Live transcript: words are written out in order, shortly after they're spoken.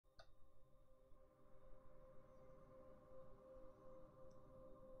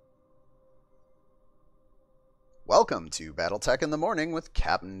Welcome to BattleTech in the Morning with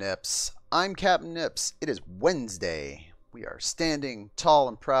Captain Nips. I'm Captain Nips. It is Wednesday. We are standing tall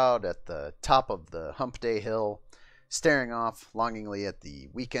and proud at the top of the Hump Day Hill, staring off longingly at the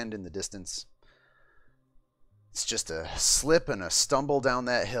weekend in the distance. It's just a slip and a stumble down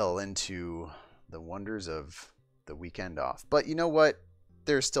that hill into the wonders of the weekend off. But you know what?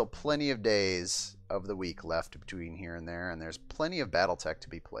 There's still plenty of days of the week left between here and there, and there's plenty of BattleTech to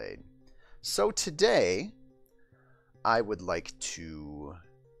be played. So today, I would like to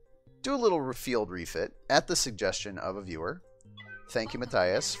do a little field refit at the suggestion of a viewer. Thank you,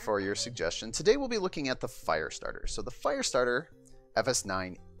 Matthias, for your suggestion. Today we'll be looking at the Firestarter. So the Firestarter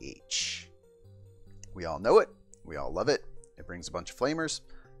FS9-H. We all know it. We all love it. It brings a bunch of flamers,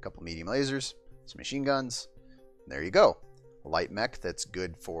 a couple medium lasers, some machine guns. There you go. A light mech that's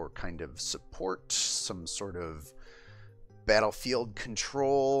good for kind of support, some sort of battlefield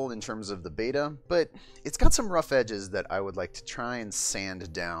control in terms of the beta, but it's got some rough edges that I would like to try and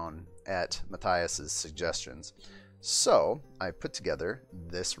sand down at Matthias's suggestions. So I put together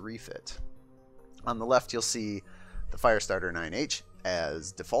this refit. On the left, you'll see the Firestarter 9H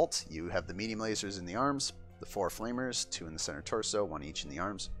as default. You have the medium lasers in the arms, the 4 flamers, 2 in the center torso, 1 each in the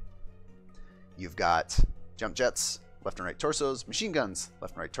arms. You've got jump jets, left and right torsos, machine guns,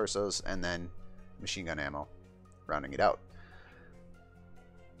 left and right torsos, and then machine gun ammo, rounding it out.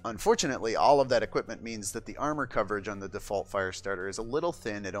 Unfortunately, all of that equipment means that the armor coverage on the default Firestarter is a little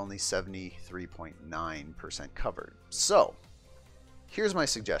thin at only 73.9% covered. So, here's my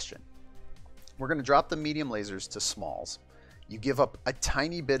suggestion. We're going to drop the medium lasers to smalls. You give up a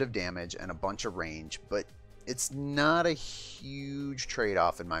tiny bit of damage and a bunch of range, but it's not a huge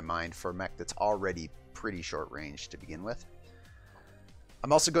trade-off in my mind for a mech that's already pretty short range to begin with.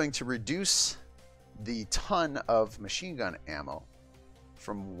 I'm also going to reduce the ton of machine gun ammo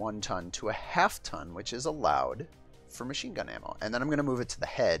from 1 ton to a half ton, which is allowed for machine gun ammo. And then I'm going to move it to the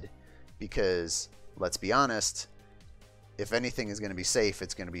head because, let's be honest, if anything is going to be safe,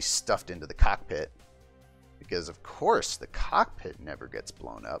 it's going to be stuffed into the cockpit because, of course, the cockpit never gets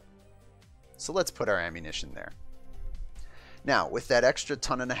blown up. So let's put our ammunition there. Now, with that extra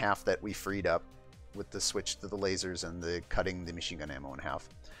ton and a half that we freed up with the switch to the lasers and the cutting the machine gun ammo in half,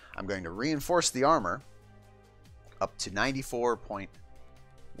 I'm going to reinforce the armor up to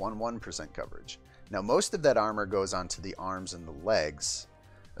 94.11% coverage. Now, most of that armor goes onto the arms and the legs.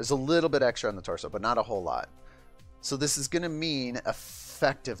 There's a little bit extra on the torso, but not a whole lot. So this is going to mean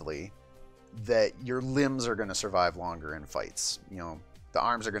effectively that your limbs are going to survive longer in fights. You know, the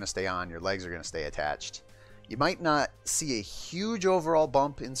arms are going to stay on, your legs are going to stay attached. You might not see a huge overall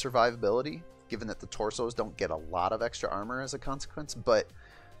bump in survivability, given that the torsos don't get a lot of extra armor as a consequence, but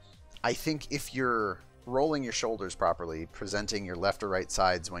I think if you're rolling your shoulders properly, presenting your left or right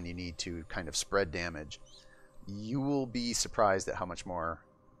sides when you need to kind of spread damage, you will be surprised at how much more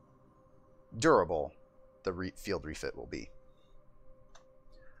durable the field refit will be.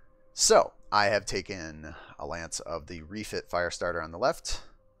 So I have taken a lance of the refit Firestarter on the left,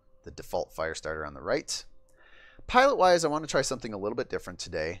 the default Firestarter on the right. Pilot-wise, I want to try something a little bit different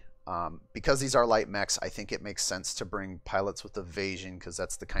today. Because these are light mechs, I think it makes sense to bring pilots with evasion because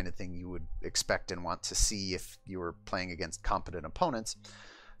that's the kind of thing you would expect and want to see if you were playing against competent opponents.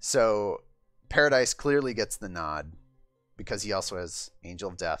 So Paradise clearly gets the nod because he also has Angel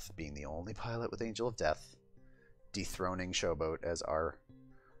of Death, being the only pilot with Angel of Death, dethroning Showboat as our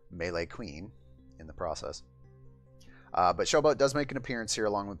melee queen in the process. But Showboat does make an appearance here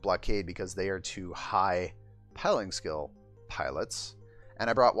along with Blockade because they are 2 high piloting skill pilots. And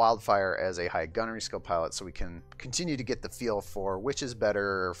I brought Wildfire as a high gunnery skill pilot so we can continue to get the feel for which is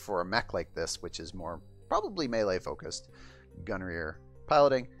better for a mech like this, which is more probably melee focused, gunnery or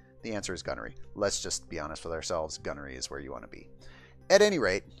piloting. The answer is gunnery. Let's just be honest with ourselves. Gunnery is where you want to be. At any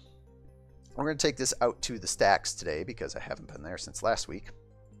rate, we're going to take this out to the stacks today because I haven't been there since last week.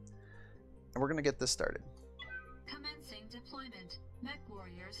 And we're going to get this started. Commencing deployment. Mech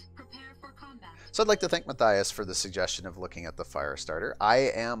warriors, prepare for combat. So I'd like to thank Matthias for the suggestion of looking at the Firestarter.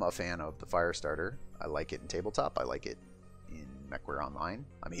 I am a fan of the Firestarter. I like it in tabletop. I like it in MechWare Online.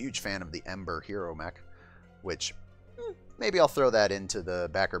 I'm a huge fan of the Ember Hero mech, which maybe I'll throw that into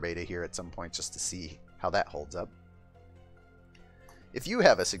the backer beta here at some point just to see how that holds up. If you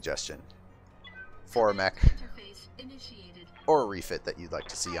have a suggestion for a mech or a refit that you'd like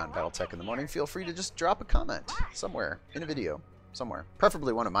to see on BattleTech in the Morning, feel free to just drop a comment somewhere in a video. Somewhere.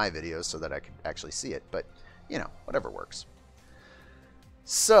 Preferably one of my videos so that I can actually see it, but, you know, whatever works.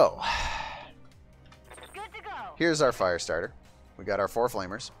 So, Good to go. Here's our Firestarter. We got our 4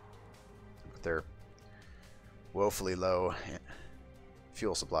 flamers with their woefully low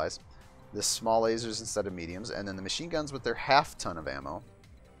fuel supplies. the small lasers instead of mediums, and then the machine guns with their half ton of ammo.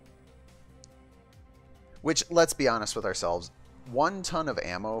 Which, let's be honest with ourselves, 1 ton of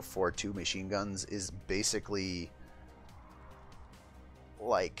ammo for 2 machine guns is basically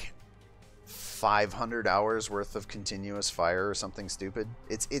like 500 hours worth of continuous fire or something stupid.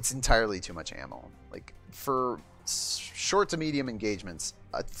 It's entirely too much ammo. Like, for short to medium engagements,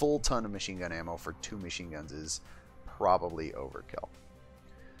 a full ton of machine gun ammo for 2 machine guns is probably overkill.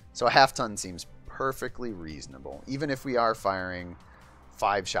 So a half ton seems perfectly reasonable, even if we are firing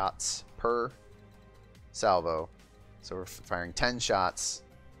 5 shots per salvo. So we're firing 10 shots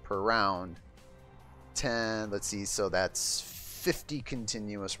per round. 10, let's see, so that's 50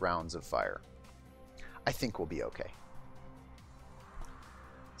 continuous rounds of fire. I think we'll be okay.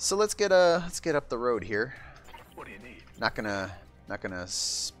 So let's get up the road here. What do you need? Not gonna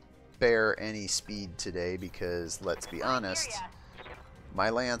spare any speed today because, let's be honest, my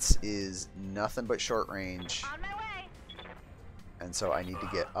lance is nothing but short range. On my way. And so I need to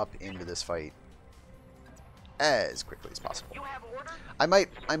get up into this fight as quickly as possible. You have orders?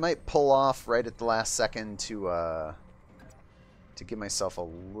 I might pull off right at the last second to give myself a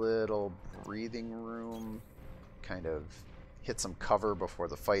little breathing room, kind of hit some cover before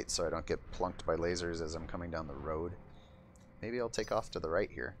the fight so I don't get plunked by lasers as I'm coming down the road. Maybe I'll take off to the right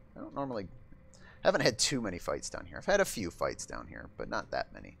here. Haven't had too many fights down here. I've had a few fights down here, but not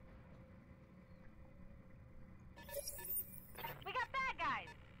that many. We got bad guys.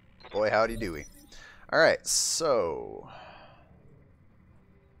 Boy, howdy doey. Alright, so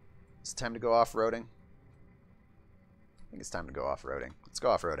it's time to go off-roading. I think it's time to go off-roading. Let's go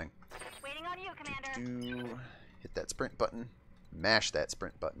off-roading. Waiting on you, Commander. Hit that sprint button. Mash that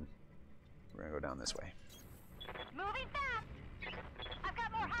sprint button. We're going to go down this way. Moving fast. I've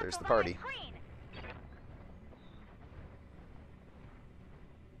got more There's the hostiles on party. my screen.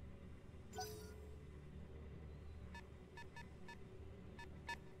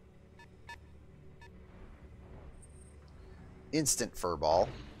 Instant furball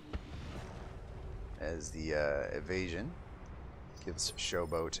as the evasion gives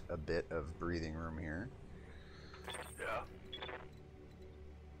Showboat a bit of breathing room here. Yeah.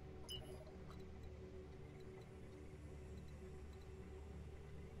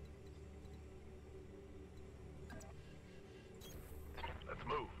 Let's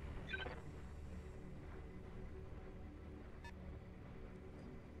move.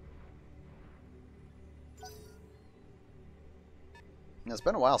 Now, it's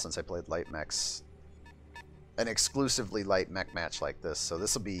been a while since I played light mechs, an exclusively light mech match like this, so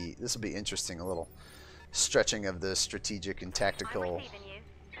this will be interesting. A little stretching of the strategic and I'm tactical receiving you.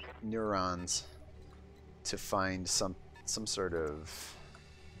 neurons to find some sort of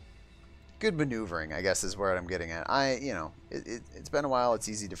good maneuvering, I guess, is where I'm getting at. It's been a while. It's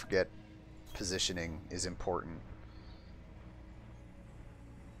easy to forget positioning is important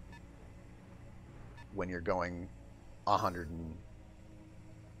when you're going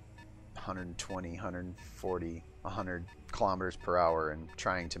 120, 140, 100 kilometers per hour and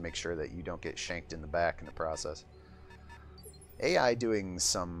trying to make sure that you don't get shanked in the back in the process. AI doing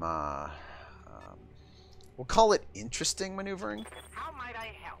some, we'll call it interesting maneuvering. How might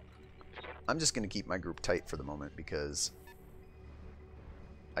I help? I'm just going to keep my group tight for the moment because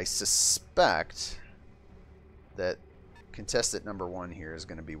I suspect that contestant number 1 here is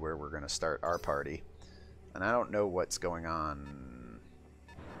going to be where we're going to start our party. And I don't know what's going on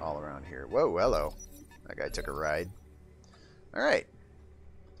all around here. Whoa, hello. That guy took a ride. Alright.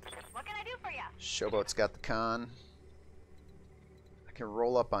 What can I do for you? Showboat's got the con. I can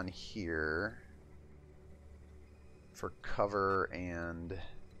roll up on here for cover and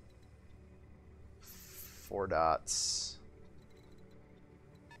 4 dots.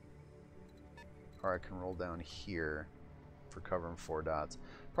 Or I can roll down here for cover and 4 dots.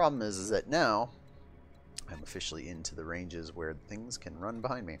 Problem is that now I'm officially into the ranges where things can run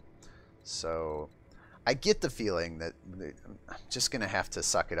behind me. So I get the feeling that I'm just going to have to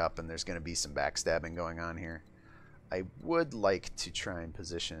suck it up and there's going to be some backstabbing going on here. I would like to try and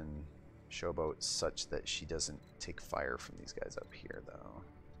position Showboat such that she doesn't take fire from these guys up here, though.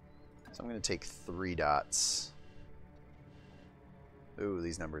 So I'm going to take 3 dots. Ooh,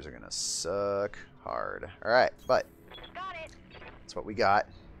 these numbers are going to suck hard. Alright, but Got it. that's what we got.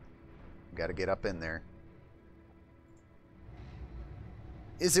 We got to get up in there.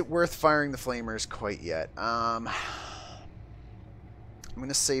 Is it worth firing the flamers quite yet? I'm going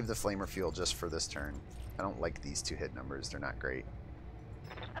to save the flamer fuel just for this turn. I don't like these 2 hit numbers. They're not great.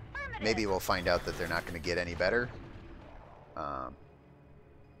 Affirmative. Maybe we'll find out that they're not going to get any better. And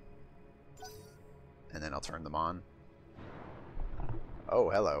then I'll turn them on.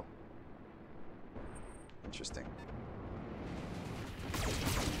 Oh, hello. Interesting.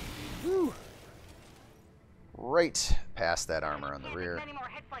 Woo! Right past that armor on the rear. Many more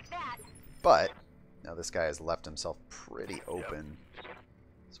hits like that. But now this guy has left himself pretty open.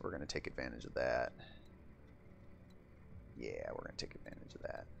 So we're going to take advantage of that. Yeah, we're going to take advantage of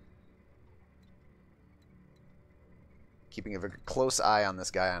that. Keeping a very close eye on this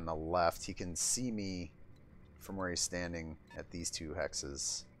guy on the left. He can see me from where he's standing at these two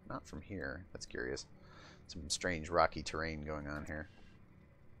hexes. Not from here. That's curious. Some strange rocky terrain going on here.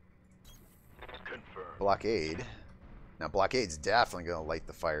 Confirmed. Blockade. Now Blockade's definitely going to light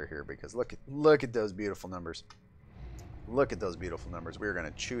the fire here because look at those beautiful numbers. Look at those beautiful numbers. We're going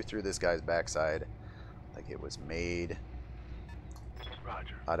to chew through this guy's backside like it was made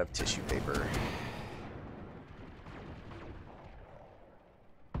Roger. out of tissue paper.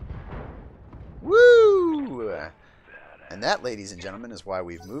 Woo! And that, ladies and gentlemen, is why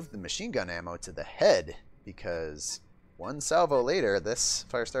we've moved the machine gun ammo to the head, because one salvo later, this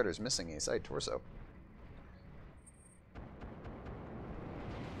Firestarter is missing a side torso.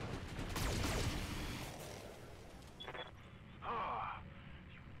 Ah,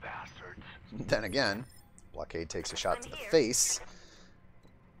 you bastards. Then again, Blockade takes a shot to the face,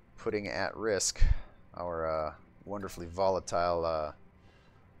 putting at risk our wonderfully volatile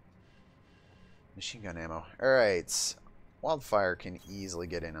machine gun ammo. Alright, Wildfire can easily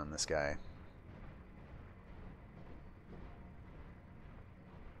get in on this guy.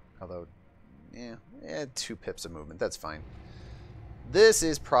 Although, yeah, 2 pips of movement, that's fine. This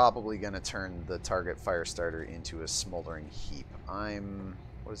is probably going to turn the target Firestarter into a smoldering heap.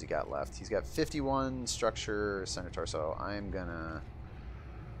 What has he got left? He's got 51 structure, center torso. I'm gonna...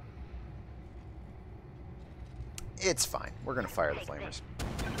 It's fine. We're gonna fire the flamers.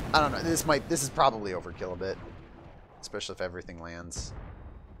 I don't know. This is probably overkill a bit, especially if everything lands.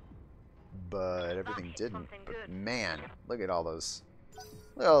 But everything didn't. But man, look at all those.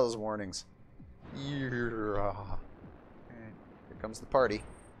 Look at all those warnings. Here comes the party.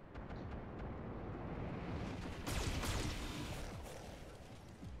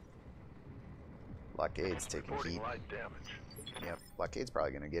 Blockade's taking Reporting heat. light damage. Yep, Blockade's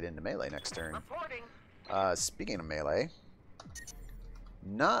probably going to get into melee next turn. Reporting. Speaking of melee,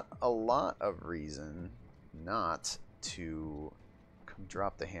 not a lot of reason not to come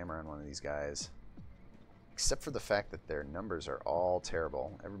drop the hammer on one of these guys. Except for the fact that their numbers are all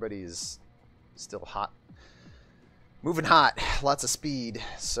terrible. Everybody's still hot. Moving hot. Lots of speed.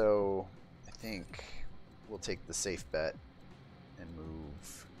 So I think we'll take the safe bet and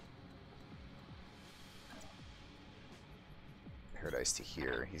move Paradise to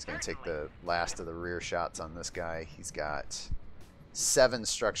here. He's going to take the last of the rear shots on this guy. He's got 7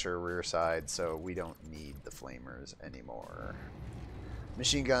 structure rear side, so we don't need the flamers anymore.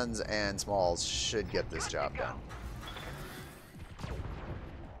 Machine guns and smalls should get this job done.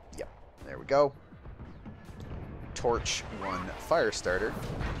 Yep, there we go. Torch 1 Firestarter,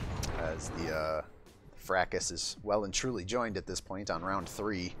 as the fracas is well and truly joined at this point on round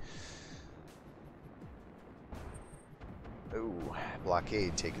 3. Ooh,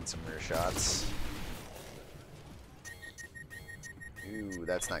 Blockade taking some rear shots. Ooh,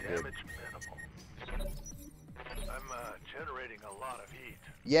 that's not good. Damage minimal. I'm generating a lot of heat.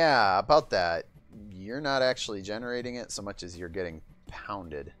 Yeah, about that. You're not actually generating it so much as you're getting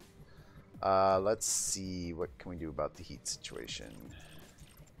pounded. Let's see, what can we do about the heat situation?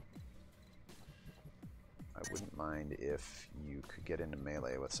 I wouldn't mind if you could get into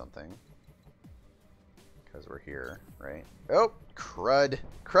melee with something. Because we're here, right? Oh, crud.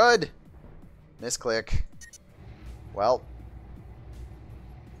 Crud! Misclick. Well.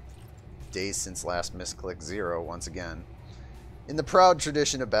 Days since last misclick 0 once again. In the proud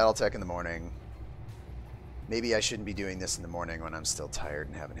tradition of BattleTech in the morning, maybe I shouldn't be doing this in the morning when I'm still tired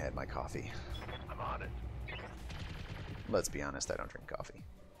and haven't had my coffee. I'm on it. Let's be honest, I don't drink coffee.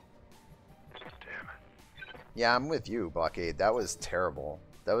 Damn it. Yeah, I'm with you, Blockade. That was terrible.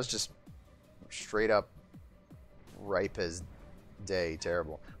 That was just straight up ripe as day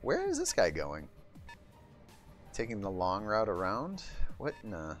terrible. Where is this guy going? Taking the long route around? What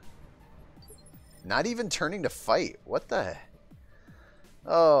in the... Not even turning to fight. What the...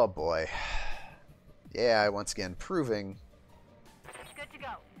 Oh, boy. Yeah, once again, proving Good to go.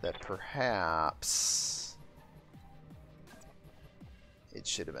 that perhaps it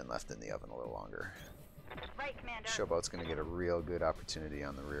should have been left in the oven a little longer. Right, Commander. Showboat's going to get a real good opportunity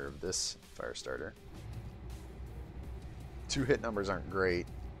on the rear of this Firestarter. 2 hit numbers aren't great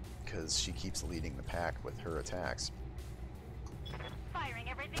because she keeps leading the pack with her attacks. Firing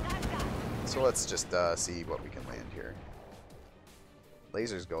everything I've got. So let's just see what we can land here.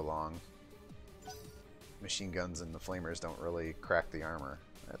 Lasers go long. machine guns and the flamers don't really crack the armor.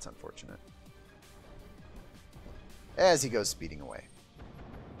 That's unfortunate. As he goes speeding away.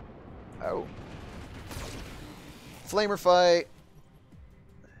 Oh. Flamer fight.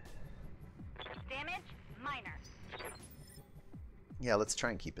 Damage minor. Yeah, let's try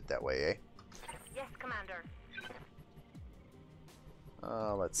and keep it that way, eh? Yes, Commander.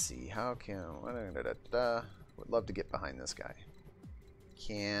 Let's see. How can... Would love to get behind this guy.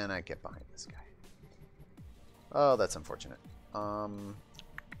 Can I get behind this guy? Oh, that's unfortunate. Do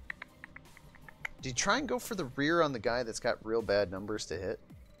you try and go for the rear on the guy that's got real bad numbers to hit?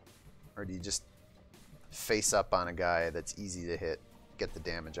 Or do you just face up on a guy that's easy to hit, get the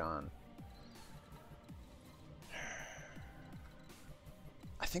damage on?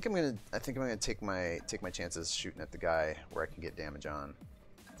 I think I'm gonna take my chances shooting at the guy where I can get damage on.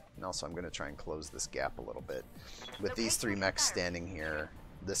 And also I'm gonna try and close this gap a little bit. With these 3 mechs standing here,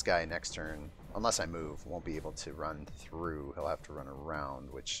 this guy next turn, unless I move, won't be able to run through. He'll have to run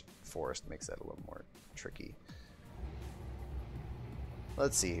around, which Forest makes that a little more tricky.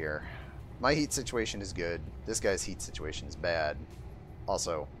 Let's see here. My heat situation is good. This guy's heat situation is bad.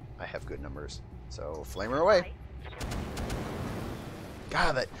 Also, I have good numbers. So, flamer away.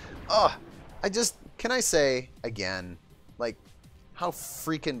 God, that... Oh! Can I say, again, like, how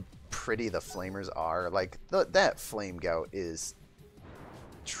freaking pretty the flamers are? Like, that flame gout is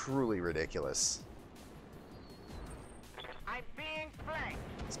truly ridiculous. I'm being flanked.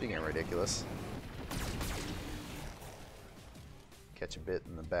 Speaking of ridiculous. Catch a bit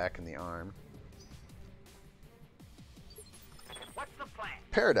in the back and the arm. What's the plan?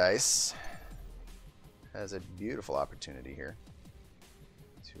 Paradise has a beautiful opportunity here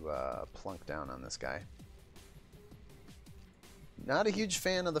to plunk down on this guy. Not a huge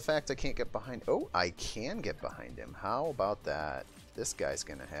fan of the fact I can't get behind... Oh, I can get behind him. How about that? This guy's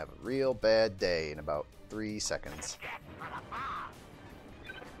going to have a real bad day in about 3 seconds.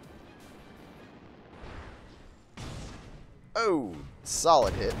 Oh,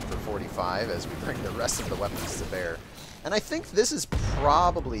 solid hit for 45 as we bring the rest of the weapons to bear. And I think this is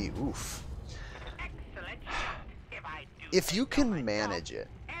probably... Oof. Excellent. If you can manage it...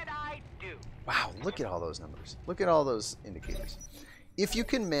 And I do. Wow, look at all those numbers. Look at all those indicators. If you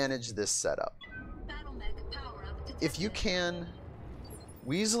can manage this setup, Battle mech power up detected. if you can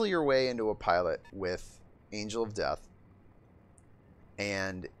weasel your way into a pilot with Angel of Death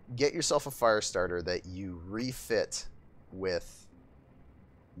and get yourself a Firestarter that you refit with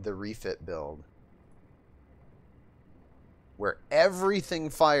the refit build, where everything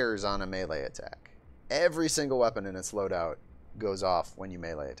fires on a melee attack. Every single weapon in its loadout goes off when you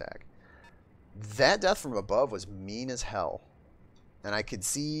melee attack. That death from above was mean as hell. And I could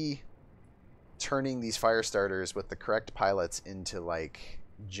see turning these Firestarters with the correct pilots into, like,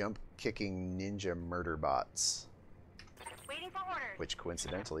 jump-kicking ninja murder bots. Waiting for orders. Which,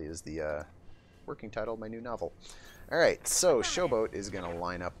 coincidentally, is the working title of my new novel. Alright, so Showboat is going to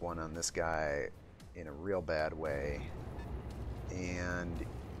line up one on this guy in a real bad way. And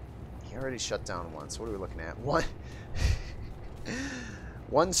he already shut down once. What are we looking at?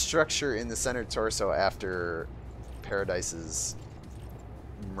 One structure in the center torso after Paradise's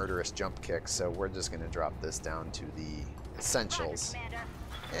murderous jump kick, so we're just going to drop this down to the essentials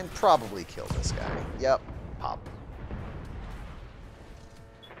and probably kill this guy. Yep, pop.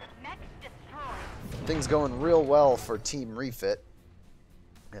 Mech destroyed. Things going real well for Team Refit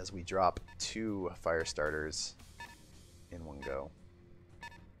as we drop 2 Firestarters in one go.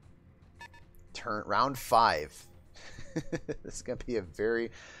 Round 5. This is going to be a very,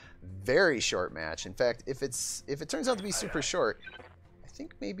 very short match. In fact, if it turns out to be super short, I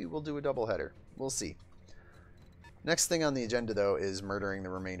think maybe we'll do a doubleheader. We'll see. Next thing on the agenda, though, is murdering the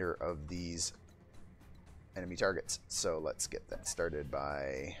remainder of these enemy targets. So let's get that started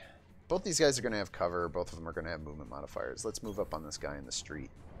by... Both these guys are going to have cover. Both of them are going to have movement modifiers. Let's move up on this guy in the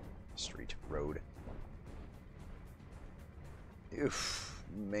street. Road. Oof.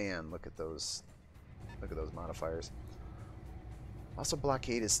 Man, look at those. Look at those modifiers. Also,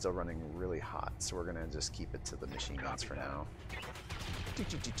 Blockade is still running really hot, so we're going to just keep it to the machine guns for now.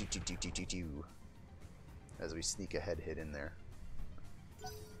 As we sneak a head hit in there.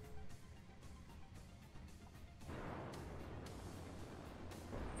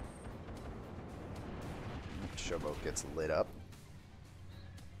 Showboat gets lit up.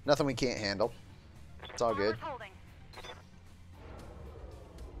 Nothing we can't handle. It's all good.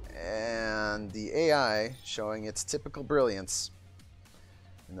 And the AI showing its typical brilliance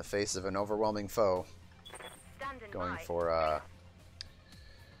in the face of an overwhelming foe. Going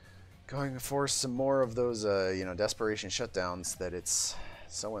for some more of those, you know, desperation shutdowns that it's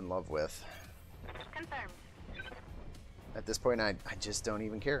so in love with. Confirmed. At this point, I just don't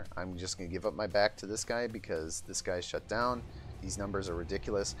even care. I'm just going to give up my back to this guy because this guy's shut down. These numbers are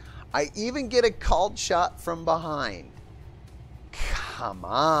ridiculous. I even get a called shot from behind. Come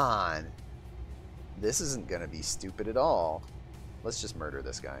on. This isn't going to be stupid at all. Let's just murder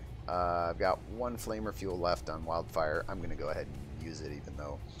this guy. I've got 1 flamer fuel left on Wildfire. I'm going to go ahead and use it even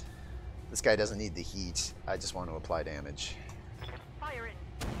though this guy doesn't need the heat. I just want to apply damage. Fire in.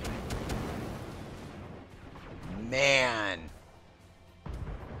 Man.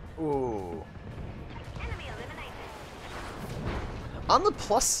 Ooh. Enemy eliminated. On the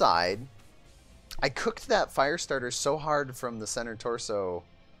plus side, I cooked that Firestarter so hard from the center torso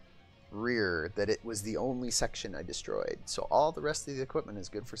rear that it was the only section I destroyed. So all the rest of the equipment is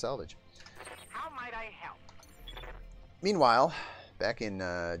good for salvage. How might I help? Meanwhile, back in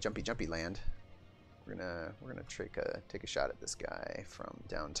Jumpy land, we're gonna take a shot at this guy from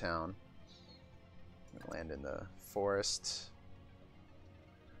downtown. I'm gonna land in the forest.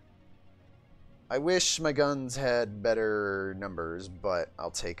 I wish my guns had better numbers, but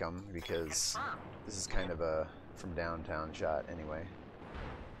I'll take them because this is kind of a from downtown shot anyway.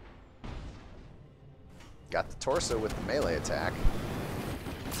 Got the torso with the melee attack.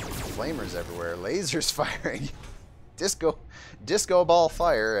 Flamers everywhere. Lasers firing. Disco ball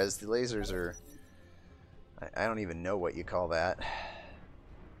fire as the lasers are... I don't even know what you call that.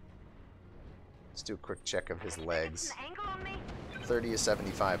 Let's do a quick check of his legs. 30 to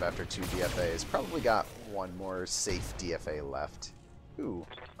 75 after 2 DFAs. Probably got 1 more safe DFA left. Ooh.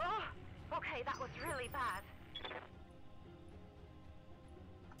 Oh, okay, that was really bad.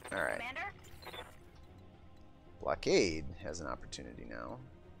 Alright. Commander? Blockade has an opportunity now.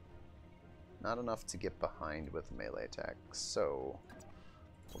 Not enough to get behind with melee attack, so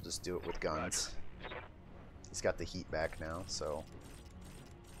we'll just do it with guns. He's got the heat back now, so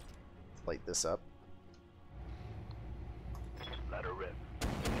light this up. Let her rip.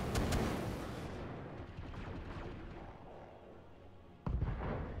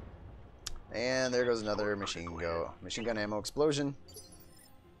 And there goes another machine gun ammo explosion.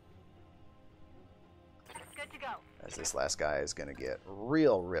 Good to go. As this last guy is gonna get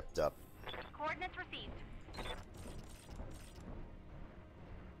real ripped up. Coordinates received.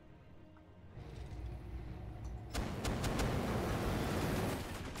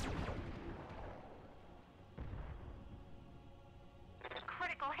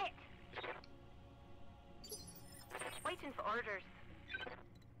 Critical hit. Waiting for orders.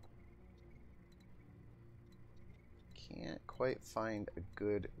 Can't quite find a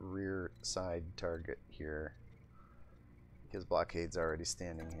good rear side target here because Blockade's already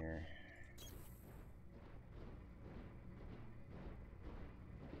standing here.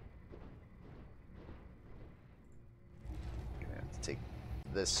 Gonna have to take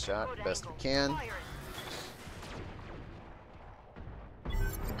this shot best we can.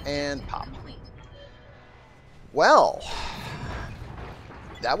 And pop. Well,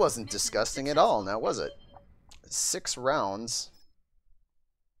 that wasn't disgusting at all, now was it? 6 rounds.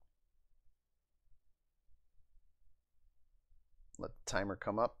 Let the timer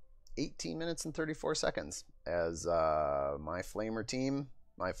come up. 18 minutes and 34 seconds as my Flamer team,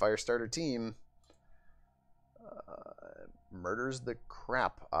 my Firestarter team, murders the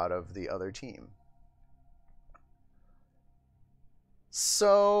crap out of the other team.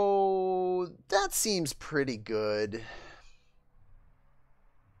 So that seems pretty good.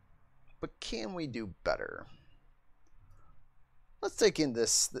 But can we do better? Let's take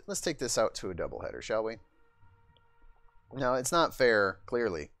this out to a doubleheader, shall we? No, it's not fair.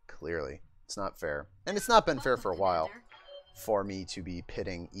 Clearly, it's not fair, and it's not been fair for a while for me to be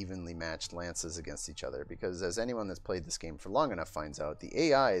pitting evenly matched lances against each other. Because as anyone that's played this game for long enough finds out, the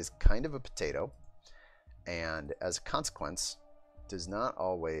AI is kind of a potato, and as a consequence, does not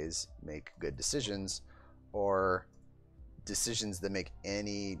always make good decisions or decisions that make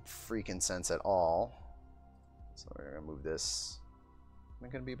any freaking sense at all. So we're gonna move this. Am I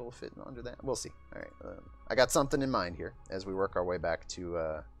gonna be able to fit under that? We'll see. All right, I got something in mind here as we work our way back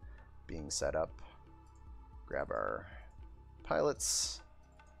to being set up. Grab our pilots.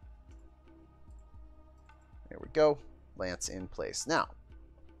 There we go. Lance in place. Now,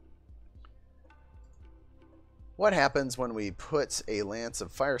 what happens when we put a lance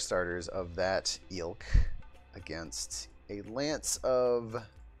of Firestarters of that ilk against a lance of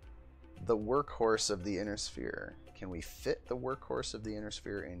the workhorse of the inner sphere? Can we fit the workhorse of the inner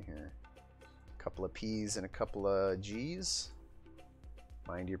sphere in here? A couple of P's and a couple of G's.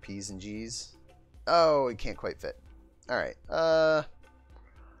 Mind your P's and G's. Oh, it can't quite fit. All right.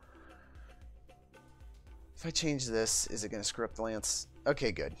 If I change this, is it going to screw up the lance?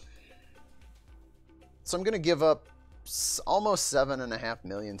 Okay, good. So I'm going to give up almost 7.5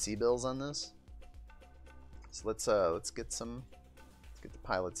 million C-bills on this. So let's get the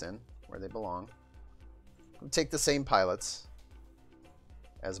pilots in where they belong. I'll take the same pilots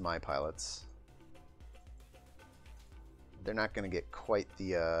as my pilots. They're not going to get quite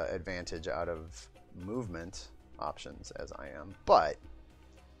the advantage out of movement options as I am, but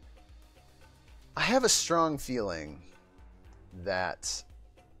I have a strong feeling that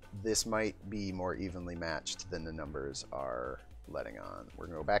this might be more evenly matched than the numbers are letting on. We're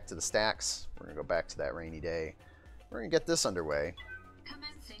going to go back to the stacks. We're going to go back to that rainy day. We're going to get this underway.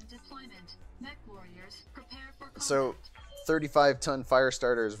 Commencing deployment. Mech warriors, prepare for combat. So 35-ton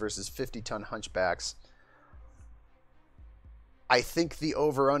Firestarters versus 50-ton Hunchbacks. I think the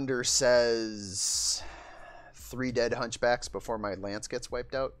over-under says 3 dead Hunchbacks before my Lance gets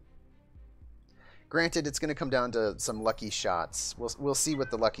wiped out. Granted, it's going to come down to some lucky shots. We'll see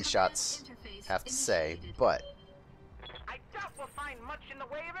what the lucky shots have to say, but I doubt we'll find much in the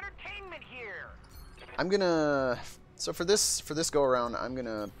way of entertainment here. I'm gonna. So for this go around, I'm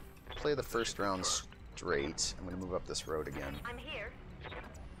gonna play the first round straight. I'm gonna move up this road again, I'm here.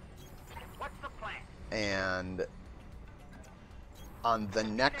 What's the plan? and on the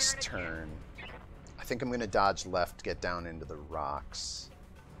next turn, I think I'm gonna dodge left, get down into the rocks,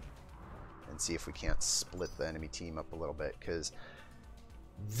 and see if we can't split the enemy team up a little bit, because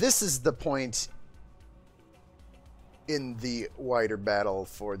this is the point in the wider battle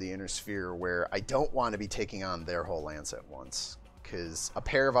for the inner sphere where I don't want to be taking on their whole lance at once, because a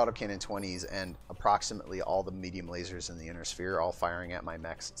pair of autocannon 20s and approximately all the medium lasers in the inner sphere all firing at my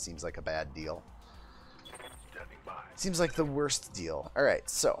mechs seems like a bad deal. Seems like the worst deal. Alright,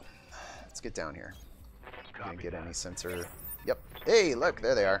 so let's get down here. Gonna get any sensor. Yep. Hey, look,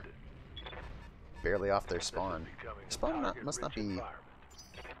 there they are. Barely off their spawn. Spawn must not be.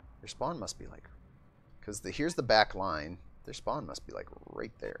 Their spawn must be like, because here's the back line. Their spawn must be like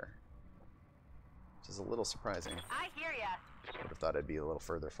right there, which is a little surprising. I hear ya. Would have thought it'd be a little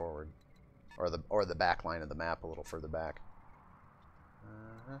further forward, or the back line of the map a little further back.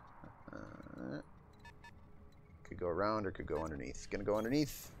 Could go around or could go underneath. Gonna go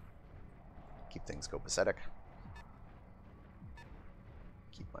underneath. Keep things copacetic.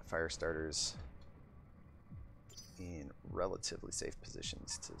 Keep my fire starters in relatively safe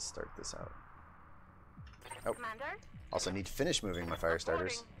positions to start this out. Oh, Commander? also need to finish moving my fire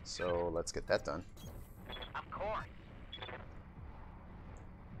starters, so let's get that done. Of course.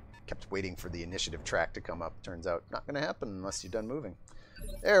 Kept waiting for the initiative track to come up. Turns out not going to happen unless you're done moving.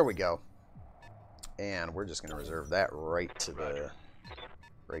 There we go. And we're just going to reserve that right to the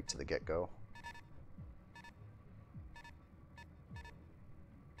get-go.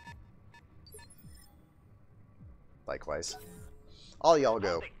 Likewise. All y'all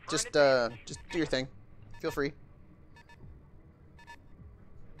go. Just do your thing. Feel free.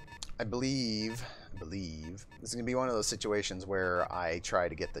 I believe this is going to be one of those situations where I try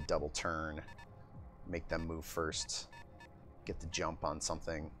to get the double turn, make them move first, get the jump on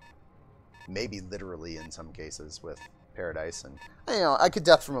something, maybe literally in some cases with Paradise, and I could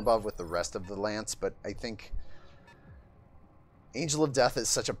death from above with the rest of the lance, but I think Angel of Death is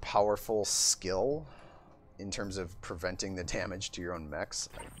such a powerful skill in terms of preventing the damage to your own mechs.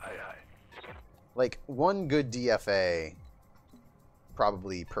 Like, one good DFA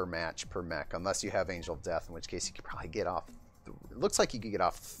probably per match, per mech, unless you have Angel of Death, in which case you could probably get off... It looks like you could get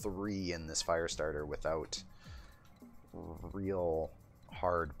off 3 in this Firestarter without real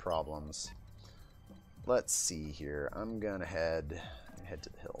hard problems. Let's see here. I'm gonna head to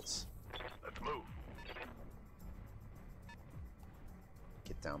the hills. Let's move.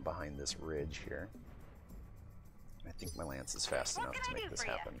 Get down behind this ridge here. I think my lance is fast enough to make this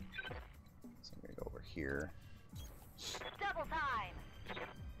happen. So I'm gonna go over here. Double time.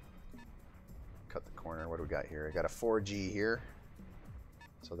 Cut the corner. What do we got here? I got a 4G here.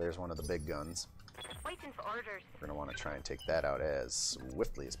 So there's one of the big guns. Waiting for orders. We're going to want to try and take that out as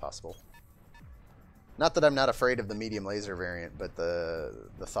swiftly as possible. Not that I'm not afraid of the medium laser variant, but the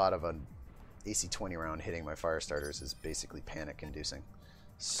thought of an AC-20 round hitting my fire starters is basically panic-inducing.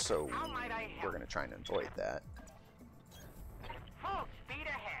 So we're going to try and avoid that. Full speed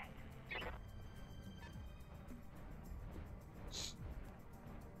ahead.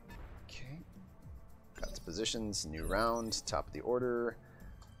 Okay. Got its positions. New round. Top of the order.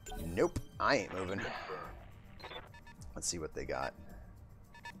 Nope. I ain't moving. Let's see what they got.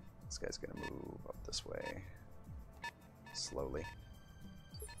 This guy's going to move up this way. Slowly.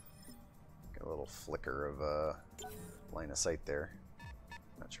 Got a little flicker of line of sight there.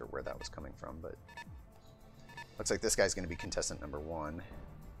 Not sure where that was coming from, but looks like this guy's going to be contestant number 1.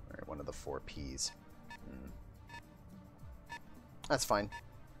 Alright, one of the 4 Ps. That's fine.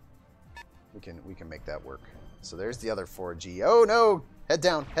 We can make that work. So there's the other 4G. Oh no! Head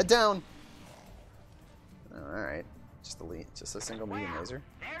down! Head down! All right. Just a single medium laser.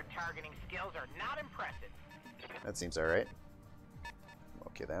 Their targeting skills are not impressive. That seems all right.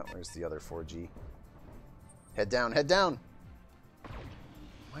 Okay, where's the other 4G? Head down! Head down!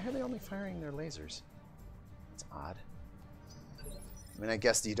 Why are they only firing their lasers? That's odd. I mean, I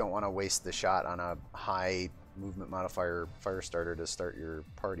guess you don't want to waste the shot on a high movement modifier Firestarter to start your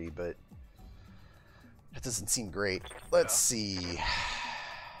party, but that doesn't seem great. Let's see.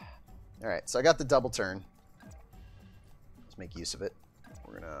 Alright, so I got the double turn. Let's make use of it.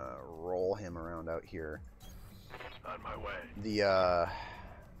 We're going to roll him around out here. On my way. The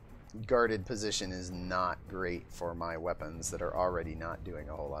guarded position is not great for my weapons that are already not doing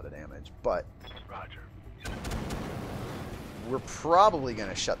a whole lot of damage, but Roger. we're probably going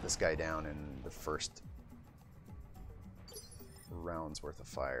to shut this guy down in the first round's worth of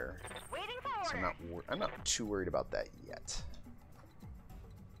fire. Waiting for So I'm not too worried about that yet.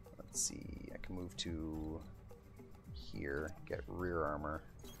 Let's see. I can move to here, get rear armor.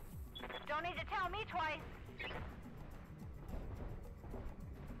 Don't need to tell me twice.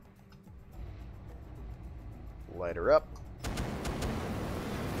 Light her up.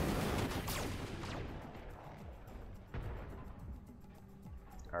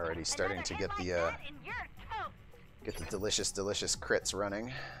 Already starting to get the delicious crits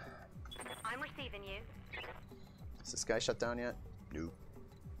running. I'm receiving you. Is this guy shut down yet? Nope.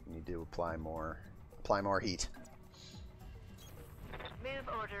 Need to apply more heat. Move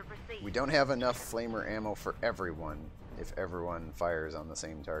order, proceed. We don't have enough flamer ammo for everyone if everyone fires on the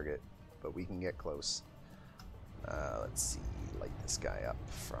same target, but we can get close. Let's see, light this guy up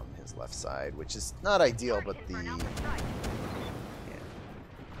from his left side, which is not ideal, but the... Yeah.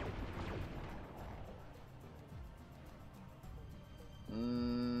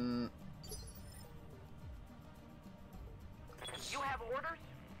 You have orders?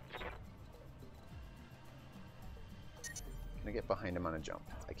 Can I get behind him on a jump?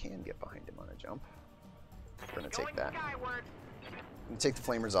 I can get behind him on a jump. We're going to take that. I'm Skyward. going to take the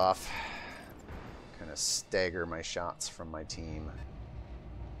flamers off. Kind of stagger my shots from my team.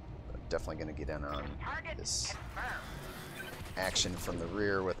 I'm definitely going to get in on Target this confirmed. action from the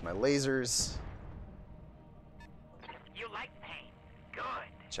rear with my lasers. You like pain. Good.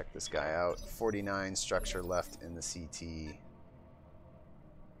 Check this guy out. 49 structure left in the CT.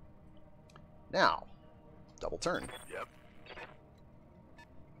 Now, double turn. Yep.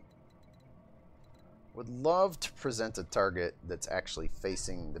 Would love to present a target that's actually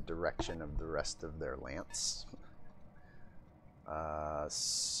facing the direction of the rest of their lance.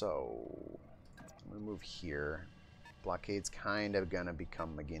 So, I'm going to move here. Blockade's kind of going to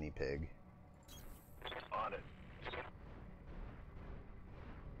become a guinea pig. On it.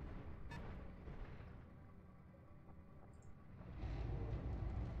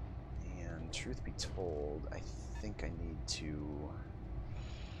 And truth be told, I think I need to...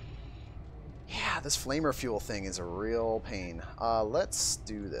 Yeah, this flamer fuel thing is a real pain. Let's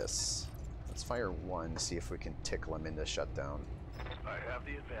do this. Let's fire one, see if we can tickle him into shutdown. I have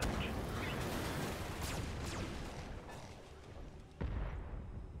the advantage.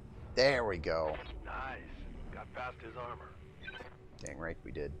 There we go. Nice. Got past his armor. Dang right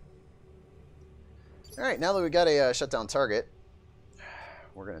we did. Alright, now that we got a shutdown target,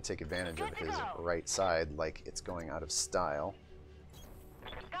 we're going to take advantage of his right side like it's going out of style.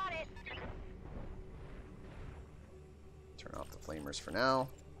 Got it. Turn off the flamers for now.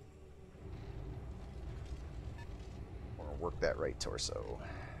 We're going to work that right torso.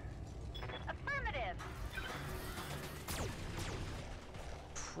 Affirmative.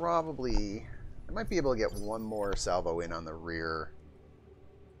 Probably, I might be able to get one more salvo in on the rear.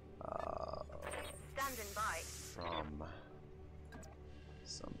 Standing by. From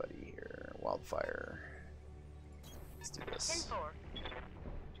somebody here. Wildfire. Let's do this. 10-4.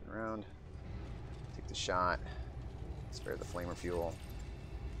 Turn around. Take the shot. Spare the flamer fuel.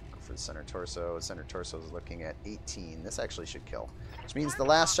 Go for the center torso. Center torso is looking at 18. This actually should kill. Which means the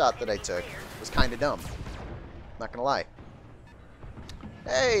last shot that I took was kind of dumb. Not gonna lie.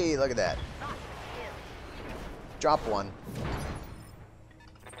 Hey, look at that. Drop one.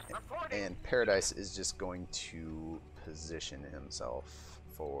 And Paradise is just going to position himself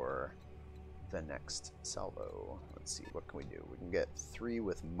for the next salvo. Let's see, what can we do? We can get 3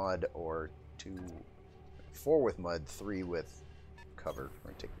 with mud or 4 with mud, 3 with cover.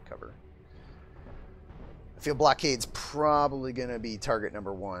 We're going to take the cover. I feel Blockade's probably going to be target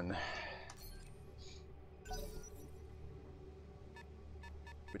number 1.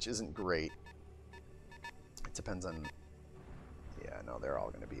 Which isn't great. Depends on... Yeah, no, they're all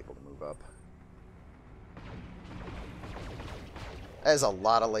going to be able to move up. That is a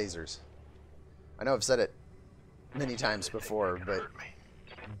lot of lasers. I know I've said it many times before, but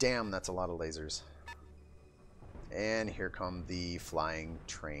damn, that's a lot of lasers. And here come the flying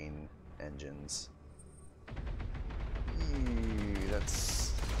train engines. Eee,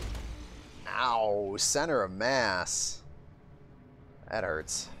 that's... Ow! Center of mass. That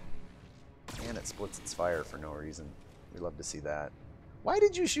hurts. And it splits its fire for no reason. We love to see that. Why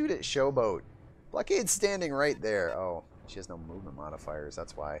did you shoot at Showboat? Blockade's standing right there. Oh, she has no movement modifiers.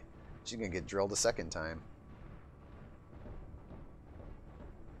 That's why. She's going to get drilled a second time.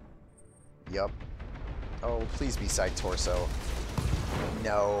 Yup. Oh, please be side torso.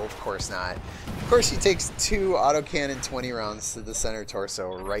 No, of course not. Of course she takes 2 autocannon 20 rounds to the center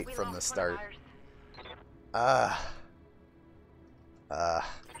torso right from the start.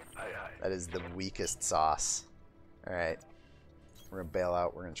 That is the weakest sauce. Alright. We're going to bail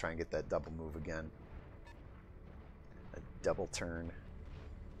out. We're going to try and get that double move again. A double turn.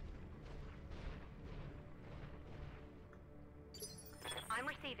 I'm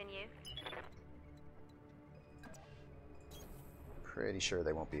receiving you. Pretty sure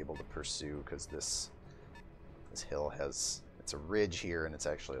they won't be able to pursue because this hill has... It's a ridge here and it's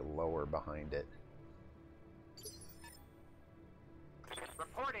actually a lower behind it.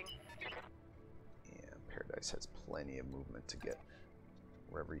 Reporting. Yeah, Paradise has plenty of movement to get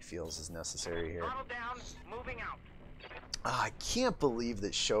wherever he feels is necessary here. Throttle down, moving out. I can't believe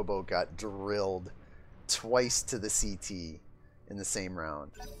that Showboat got drilled twice to the CT in the same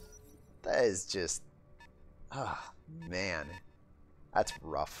round. That is just... Ah, man. That's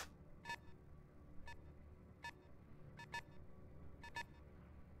rough.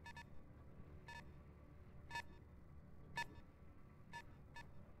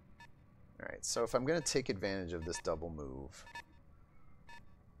 Alright, so if I'm going to take advantage of this double move,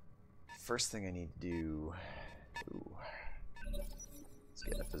 first thing I need to do... Ooh, let's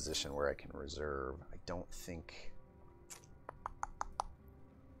get in a position where I can reserve. I don't think...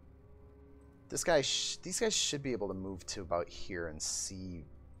 These guys should be able to move to about here and see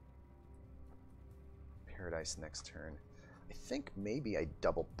Paradise next turn. I think maybe I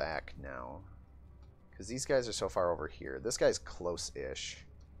double back now. Because these guys are so far over here. This guy's close-ish.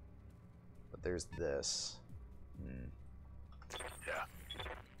 But there's this. Yeah.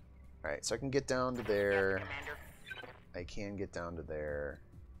 Alright, so I can get down to there. Yes, Commander. I can get down to there.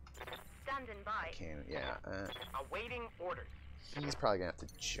 Standing by. I can, yeah. Awaiting orders. He's probably going to have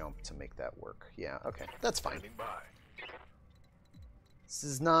to jump to make that work. Yeah, okay. That's fine. Standing by. This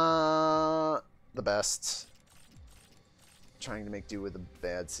is not the best. Trying to make do with a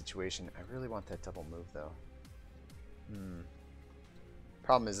bad situation. I really want that double move, though.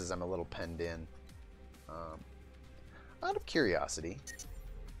 Problem is I'm a little penned in. Out of curiosity,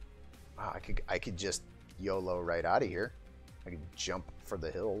 I could just YOLO right out of here. I could jump for the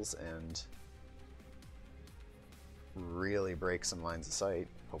hills and really break some lines of sight,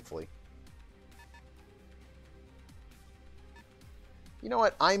 hopefully. You know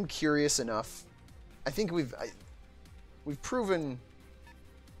what? I'm curious enough. I think we've proven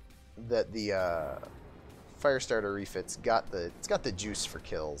that the Firestarter refit's got the juice for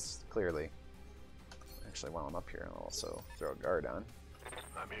kills, clearly. Actually, while I'm up here, I'll also throw a guard on.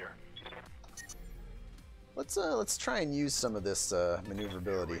 I'm here. Let's try and use some of this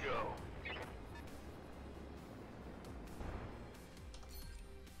maneuverability. Here we go.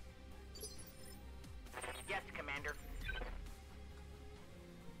 Yes, Commander.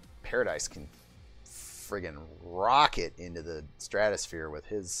 Paradise can friggin' rocket into the stratosphere with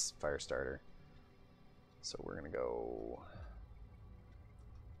his Firestarter. So we're gonna go.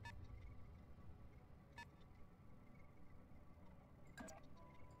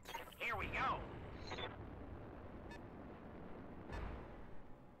 Here we go.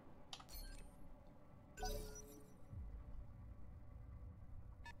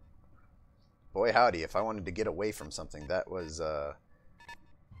 Boy howdy, if I wanted to get away from something, that was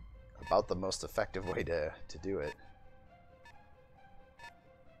about the most effective way to do it.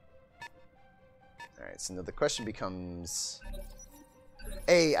 Alright, so now the question becomes...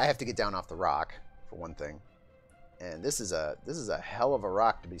 A, I have to get down off the rock, for one thing. And this is a hell of a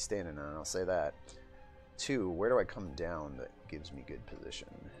rock to be standing on, I'll say that. 2, where do I come down that gives me good position?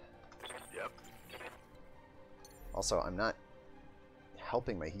 Yep. Also, I'm not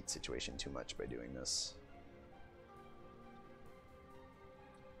helping my heat situation too much by doing this.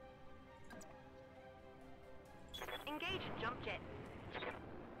 Engage jump jet.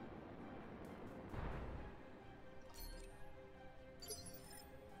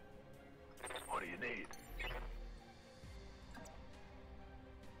 What do you need?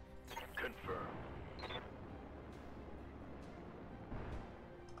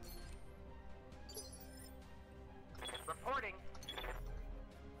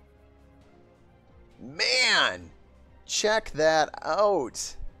 check that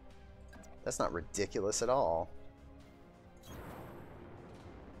out. That's not ridiculous at all.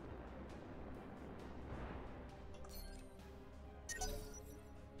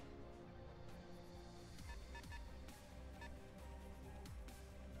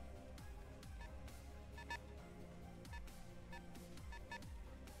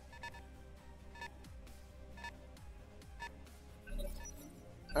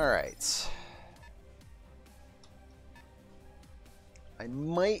 All right. I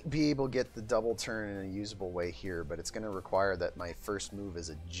might be able to get the double turn in a usable way here, but it's going to require that my first move is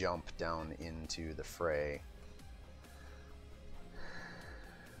a jump down into the fray.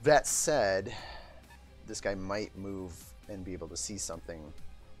 That said, this guy might move and be able to see something.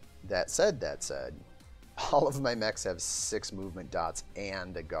 That said, all of my mechs have 6 movement dots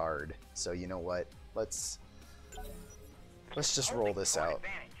and a guard. So you know what? Let's just roll this out.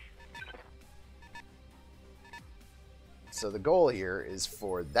 So the goal here is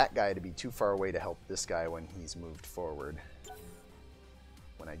for that guy to be too far away to help this guy when he's moved forward.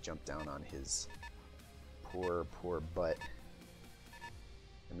 When I jump down on his poor butt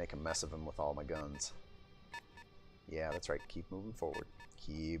and make a mess of him with all my guns. Yeah, that's right. Keep moving forward.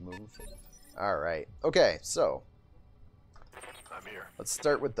 Keep moving forward. All right. Okay, so I'm here. let's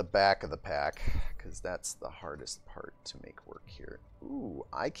start with the back of the pack, because that's the hardest part to make work here. Ooh,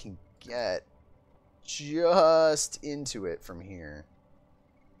 I can get just into it from here.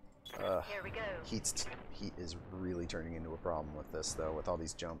 Here we go. Heat is really turning into a problem with this, though, with all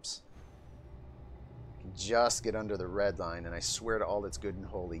these jumps. I can just get under the red line, and I swear to all that's good and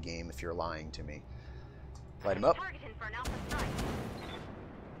holy, game, if you're lying to me. Light him up. Targeting for an alpha strike.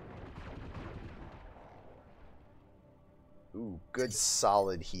 Ooh, good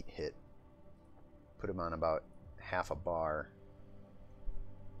solid heat hit. Put him on about half a bar.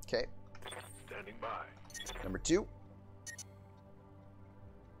 Okay. Standing by. Number 2.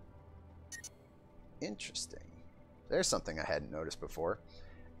 Interesting. There's something I hadn't noticed before,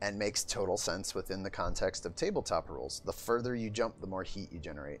 and makes total sense within the context of tabletop rules. The further you jump, the more heat you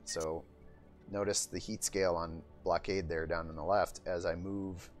generate. So notice the heat scale on blockade there down on the left. As I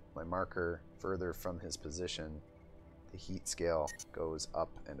move my marker further from his position, the heat scale goes up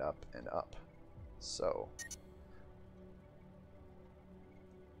and up and up. So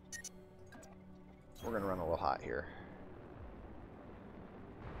we're going to run a little hot here.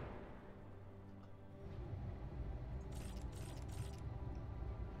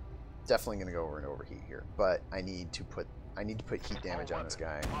 Definitely going to go over and overheat here, but I need to put heat damage on this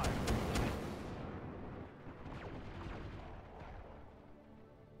guy.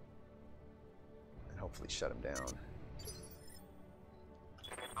 And hopefully shut him down.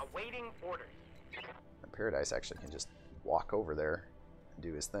 Awaiting orders. And Paradise actually can just walk over there and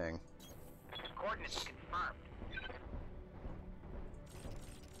do his thing. Coordinates confirmed.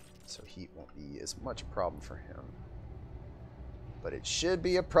 So heat won't be as much a problem for him. But it should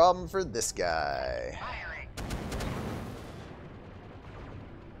be a problem for this guy. Firing.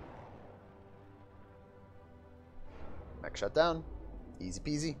 Mech shut down. Easy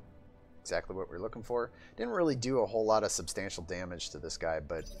peasy. Exactly what we're looking for. Didn't really do a whole lot of substantial damage to this guy,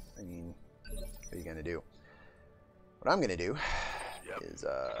 but I mean, what are you gonna do? What I'm gonna do is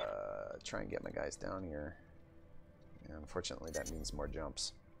try and get my guys down here. And unfortunately, that means more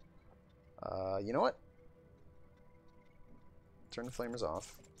jumps. You know what? Turn the flamers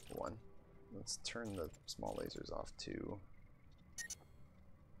off. 1. Let's turn the small lasers off 2.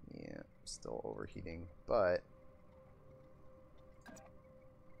 Yeah, still overheating, but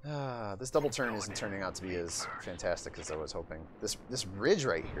this double turn isn't turning out to be as fantastic as I was hoping. This ridge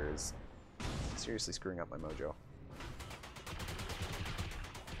right here is seriously screwing up my mojo.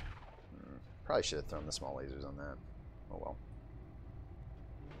 Probably should have thrown the small lasers on that. Oh well.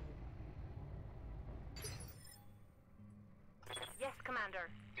 Yes,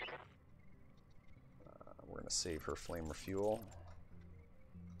 Commander. We're going to save her flamer fuel.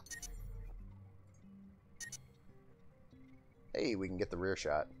 Hey, we can get the rear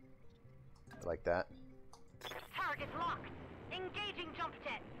shot. I like that. Target locked. Engaging jump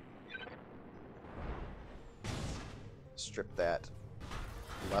jet. Strip that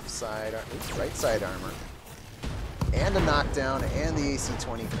left side, right side armor. And a knockdown, and the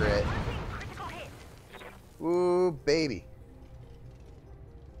AC-20 crit. Critical hit. Ooh, baby.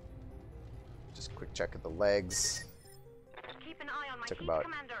 Just a quick check of the legs. Keep an eye on my Took heat, about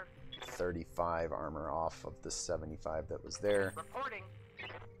Commander. 35 armor off of the 75 that was there. Reporting.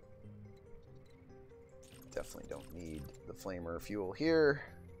 Definitely don't need the flamer fuel here.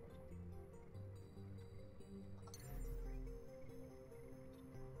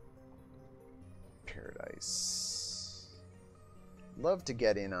 Paradise. love to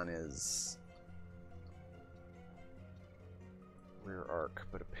get in on his rear arc,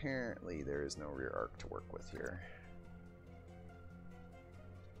 but apparently there is no rear arc to work with here.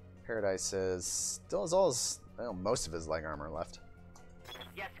 Paradise says still has all his, well, most of his leg armor left.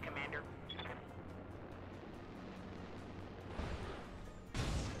 Yes, Commander.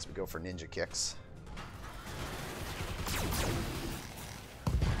 As we go for ninja kicks.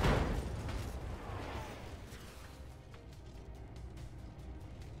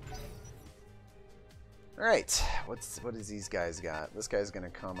 Alright, what does these guys got? This guy's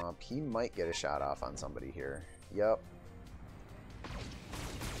gonna come up. He might get a shot off on somebody here. Yep.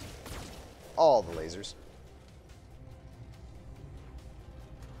 All the lasers.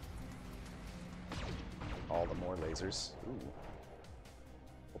 All the more lasers. Ooh.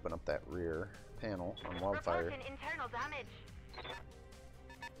 Open up that rear panel on wildfire. Reporting internal damage.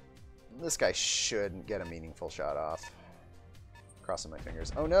 This guy should get a meaningful shot off. Crossing my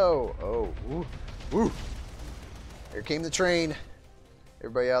fingers. Oh no! Oh, ooh, ooh! Here came the train.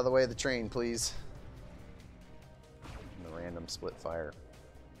 Everybody out of the way of the train, please. And the random split fire.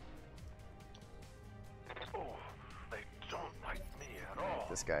 Oh, they don't like me at all.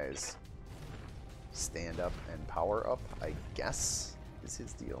 This guy's stand up and power up, I guess, is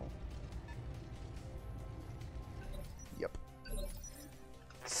his deal. Yep.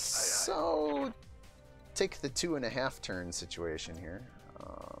 So, take the 2.5 turn situation here.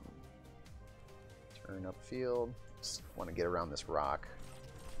 Turn upfield. Just want to get around this rock.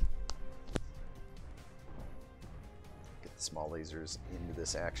 Get the small lasers into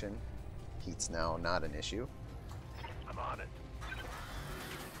this action. Heat's now not an issue. I'm on it.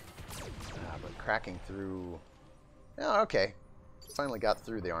 But cracking through... Oh, okay. Finally got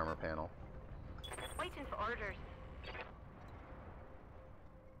through the armor panel. Waiting for orders.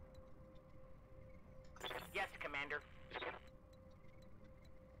 Yes, Commander.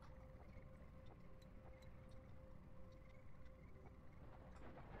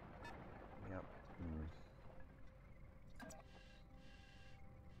 Yep.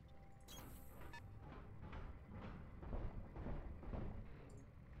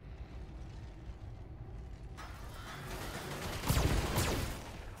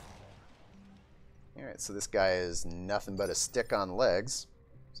 Alright, so this guy is nothing but a stick on legs.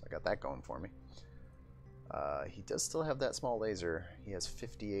 So I got that going for me. He does still have that small laser. He has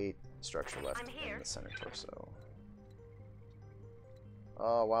 58 structure left in the center torso.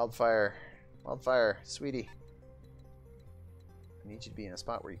 Oh, wildfire. Wildfire, sweetie. I need you to be in a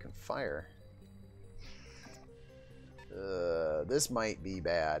spot where you can fire. This might be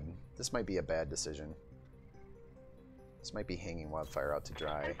bad. This might be a bad decision. This might be hanging wildfire out to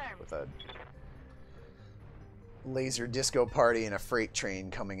dry with a laser disco party and a freight train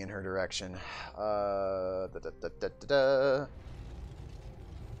coming in her direction. Alright,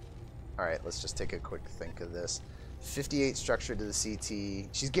 let's just take a quick think of this. 58 structure to the CT.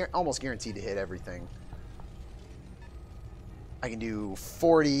 She's almost guaranteed to hit everything. I can do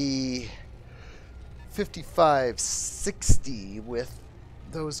 40, 55, 60 with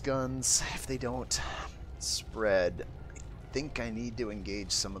those guns if they don't spread. I think I need to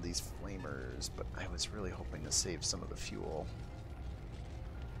engage some of these flamers, but I was really hoping to save some of the fuel.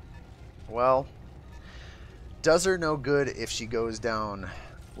 Well, does her no good if she goes down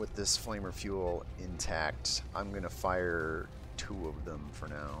with this flamer fuel intact. I'm going to fire 2 of them for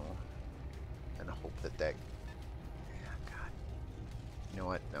now and hope that that... Yeah, God. You know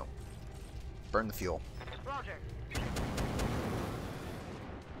what? No. Burn the fuel. Roger.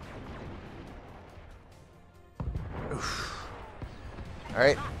 Oof.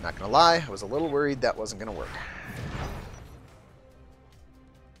 Alright, not gonna lie, I was a little worried that wasn't gonna work.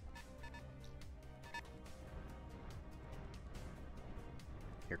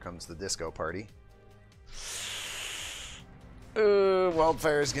 Here comes the disco party.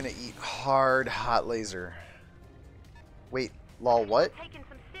 Wildfire's gonna eat hard, hot laser. Wait, lol, what? Taking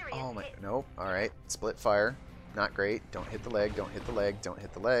some serious Oh my, hits. nope, alright. Split fire. Not great. Don't hit the leg, don't hit the leg, don't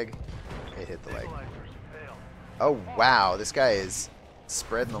hit the leg. It hit the leg. Stabilizers failed. Oh, wow, this guy is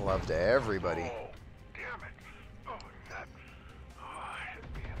spreading the love to everybody. Oh, damn it. Oh, that hit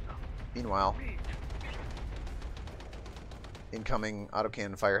me in the Meanwhile, feet. incoming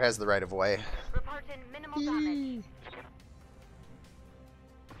autocannon fire has the right of way. Reporting minimal damage.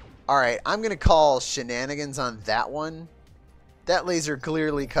 Alright, I'm going to call shenanigans on that one. That laser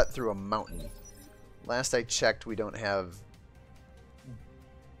clearly cut through a mountain. Last I checked, we don't have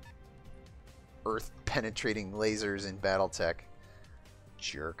earth-penetrating lasers in BattleTech.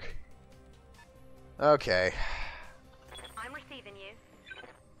 Jerk. Okay. I'm receiving you.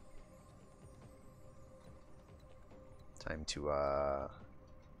 Time to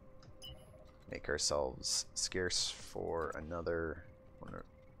make ourselves scarce for another one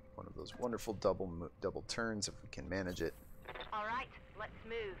of those wonderful double turns if we can manage it. All right, let's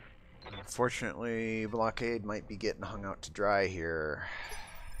move. Unfortunately, blockade might be getting hung out to dry here.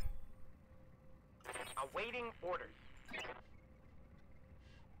 Awaiting orders.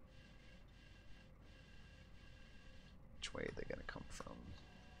 Which way are they going to come from?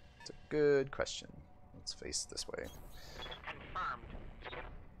 It's a good question. Let's face this way. Confirmed.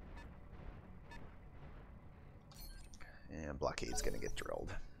 And blockade's going to get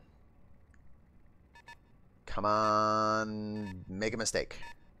drilled. Come on, make a mistake.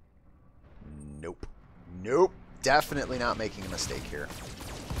 Nope. Nope. Definitely not making a mistake here.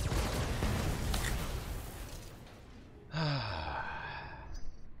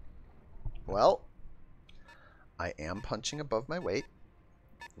 Well, I am punching above my weight.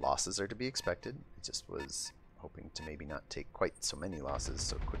 Losses are to be expected. I just was hoping to maybe not take quite so many losses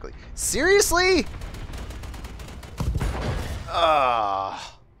so quickly. Seriously? How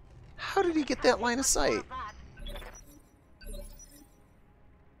did he get that line of sight?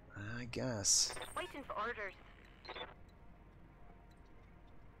 I guess. Waiting for orders.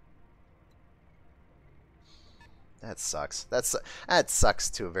 That sucks. That sucks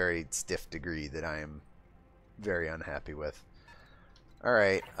to a very stiff degree that I am very unhappy with.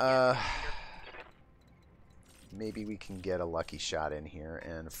 Alright, maybe we can get a lucky shot in here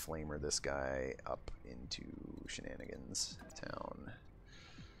and flamer this guy up into Shenanigans Town.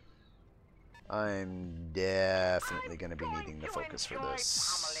 I'm definitely going to be needing the focus for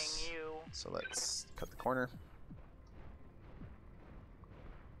this. So let's cut the corner.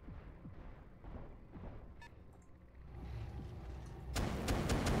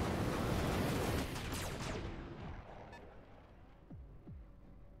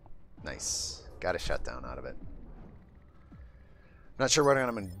 Nice. Got a shutdown out of it. Not sure what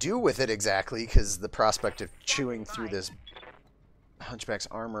I'm going to do with it exactly, because the prospect of chewing through this Hunchback's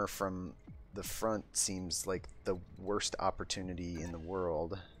armor from the front seems like the worst opportunity in the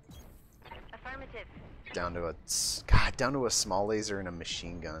world. Affirmative. Down to a small laser and a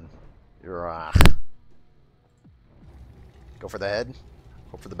machine gun. Ugh. Go for the head.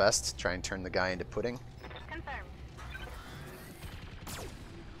 Hope for the best. Try and turn the guy into pudding. Confirmed.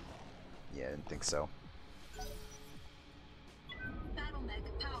 Yeah, I didn't think so. Battle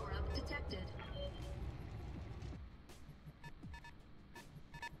mech power-up detected.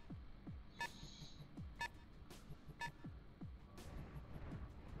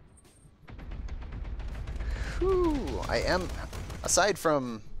 Whew, I am, aside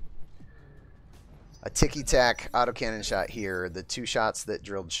from a ticky-tack autocannon shot here, the two shots that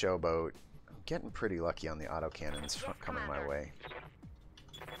drilled Showboat, I'm getting pretty lucky on the autocannons coming my way.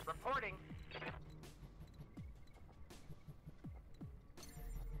 Reporting.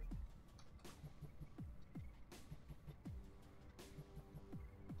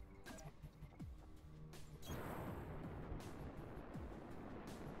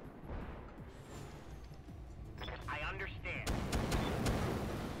 I understand.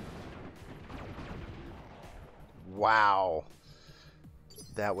 Wow.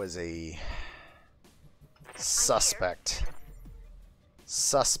 That was a suspect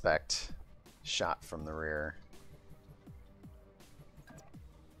shot from the rear.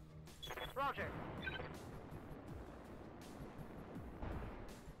 Roger.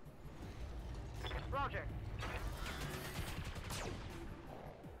 Roger.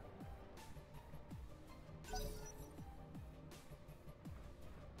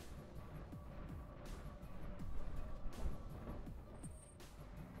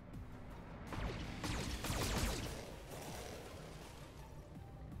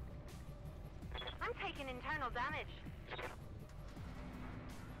 I'm taking internal damage.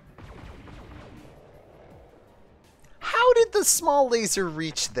 How did the small laser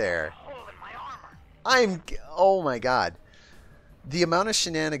reach there? Hole in my armor. Oh my god. The amount of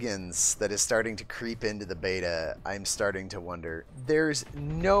shenanigans that is starting to creep into the beta, I'm starting to wonder. There's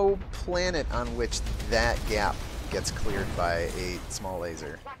no planet on which that gap gets cleared by a small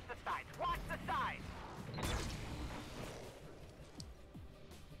laser. Watch the sides. Watch the sides.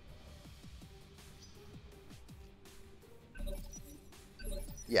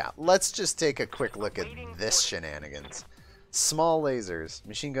 Yeah, let's just take a quick look at this shenanigans. Small lasers.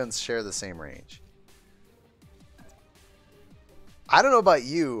 Machine guns share the same range. I don't know about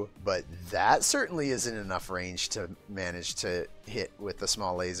you, but that certainly isn't enough range to manage to hit with the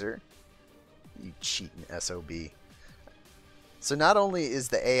small laser. You cheating SOB. So not only is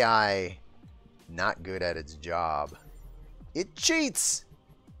the AI not good at its job, it cheats!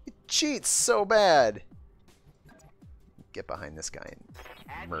 It cheats so bad! get behind this guy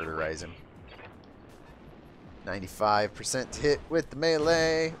and murderize him. 95% hit with the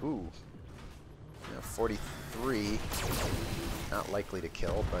melee. Ooh. 43. Not likely to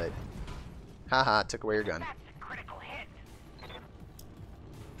kill, but haha, took away your gun. That's a critical hit.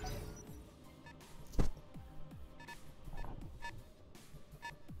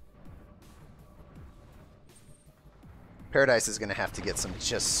 Paradise is going to have to get some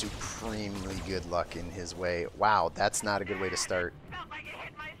just supremely good luck in his way. Wow, that's not a good way to start. Felt like it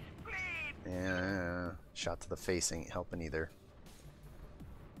hit my spleen. Yeah, shot to the face ain't helping either.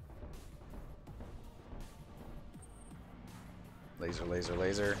 Laser, laser,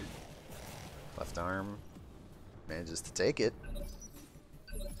 laser. Left arm. Manages to take it.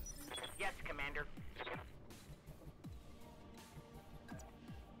 Yes, Commander.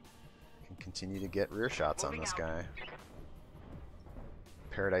 Can continue to get rear shots on this guy.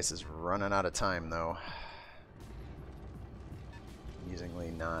 Paradise is running out of time, though.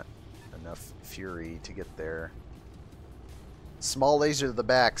 Amusingly, not enough fury to get there. Small laser to the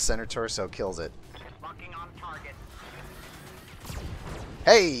back, center torso kills it. Locking on target.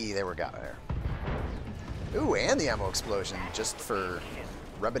 Hey, there we got there. Ooh, and the ammo explosion just for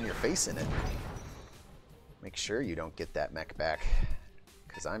rubbing your face in it. Make sure you don't get that mech back,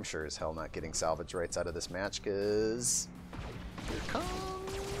 because I'm sure as hell not getting salvage rights out of this match, because here comes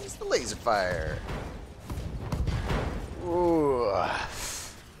the laser fire. Ooh.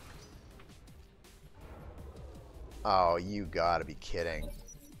 Oh, you gotta be kidding.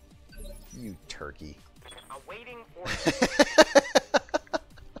 You turkey. Awaiting order.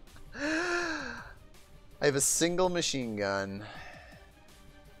 I have a single machine gun.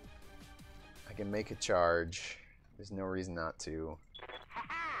 I can make a charge. There's no reason not to.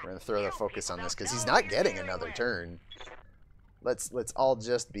 We're gonna throw the focus on this because he's not getting another turn. Let's all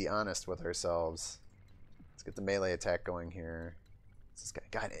just be honest with ourselves. Let's get the melee attack going here. This guy,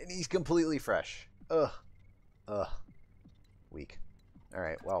 God, and he's completely fresh. Ugh. Ugh. Weak.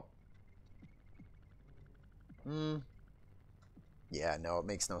 Alright, well. Yeah, no, it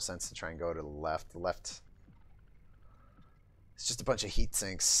makes no sense to try and go to the left. The left, it's just a bunch of heat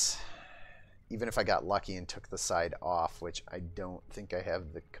sinks. Even if I got lucky and took the side off, which I don't think I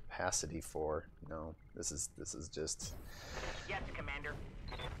have the capacity for. No, this is just... Yes, Commander.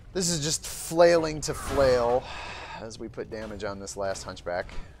 This is just flailing to flail as we put damage on this last hunchback.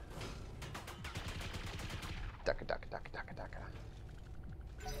 Ducka, ducka, ducka, ducka, ducka.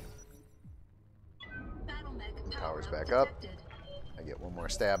 Battle mech Power's power back up. detected. I get one more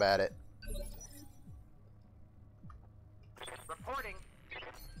stab at it. Reporting.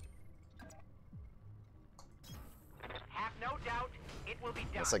 Have no doubt it will be done.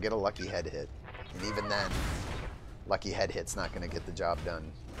 Unless I get a lucky head hit. And even then, lucky head hit's not going to get the job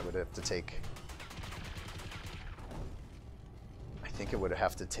done. I would have to take... I think it would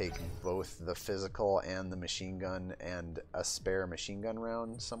have to take both the physical and the machine gun and a spare machine gun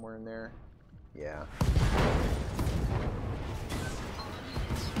round somewhere in there. Yeah.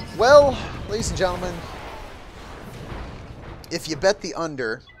 Well, ladies and gentlemen, if you bet the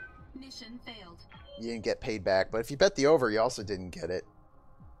under, Mission failed. you didn't get paid back. But if you bet the over, you also didn't get it.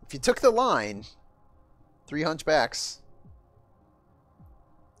 If you took the line, 3 hunchbacks,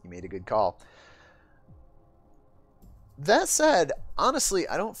 you made a good call. That said, honestly,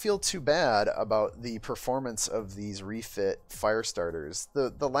 I don't feel too bad about the performance of these refit Firestarters.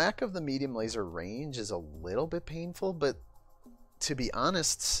 The lack of the medium laser range is a little bit painful, but to be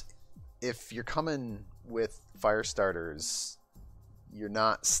honest, if you're coming with Firestarters, you're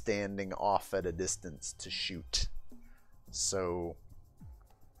not standing off at a distance to shoot. So,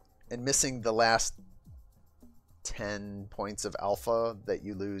 and missing the last 10 points of alpha that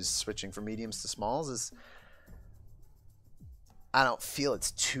you lose switching from mediums to smalls is... I don't feel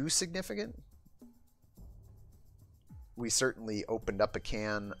it's too significant. We certainly opened up a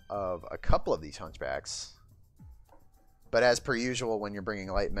can of a couple of these hunchbacks. But as per usual, when you're bringing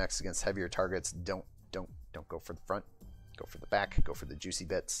light mechs against heavier targets, don't go for the front. Go for the back. Go for the juicy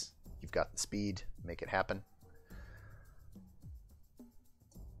bits. You've got the speed. Make it happen.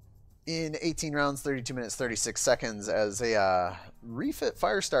 In 18 rounds, 32 minutes, 36 seconds, as a refit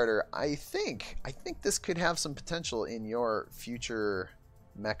Firestarter, I think this could have some potential in your future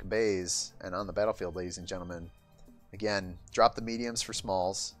mech bays and on the battlefield, ladies and gentlemen. Again, drop the mediums for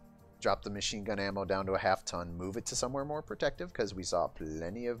smalls. Drop the machine gun ammo down to a half ton. Move it to somewhere more protective, because we saw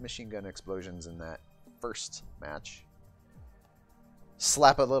plenty of machine gun explosions in that first match.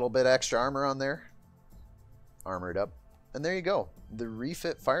 Slap a little bit extra armor on there. Armor it up. And there you go. The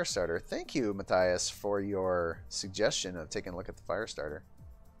refit Firestarter. Thank you, Matthias, for your suggestion of taking a look at the Firestarter.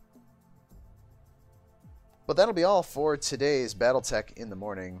 But that'll be all for today's BattleTech in the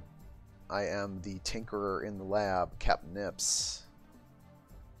morning. I am the Tinkerer in the Lab, Captain Nips.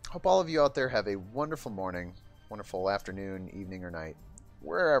 Hope all of you out there have a wonderful morning, wonderful afternoon, evening, or night,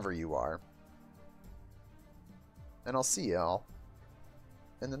 wherever you are. And I'll see y'all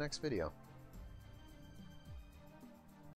in the next video.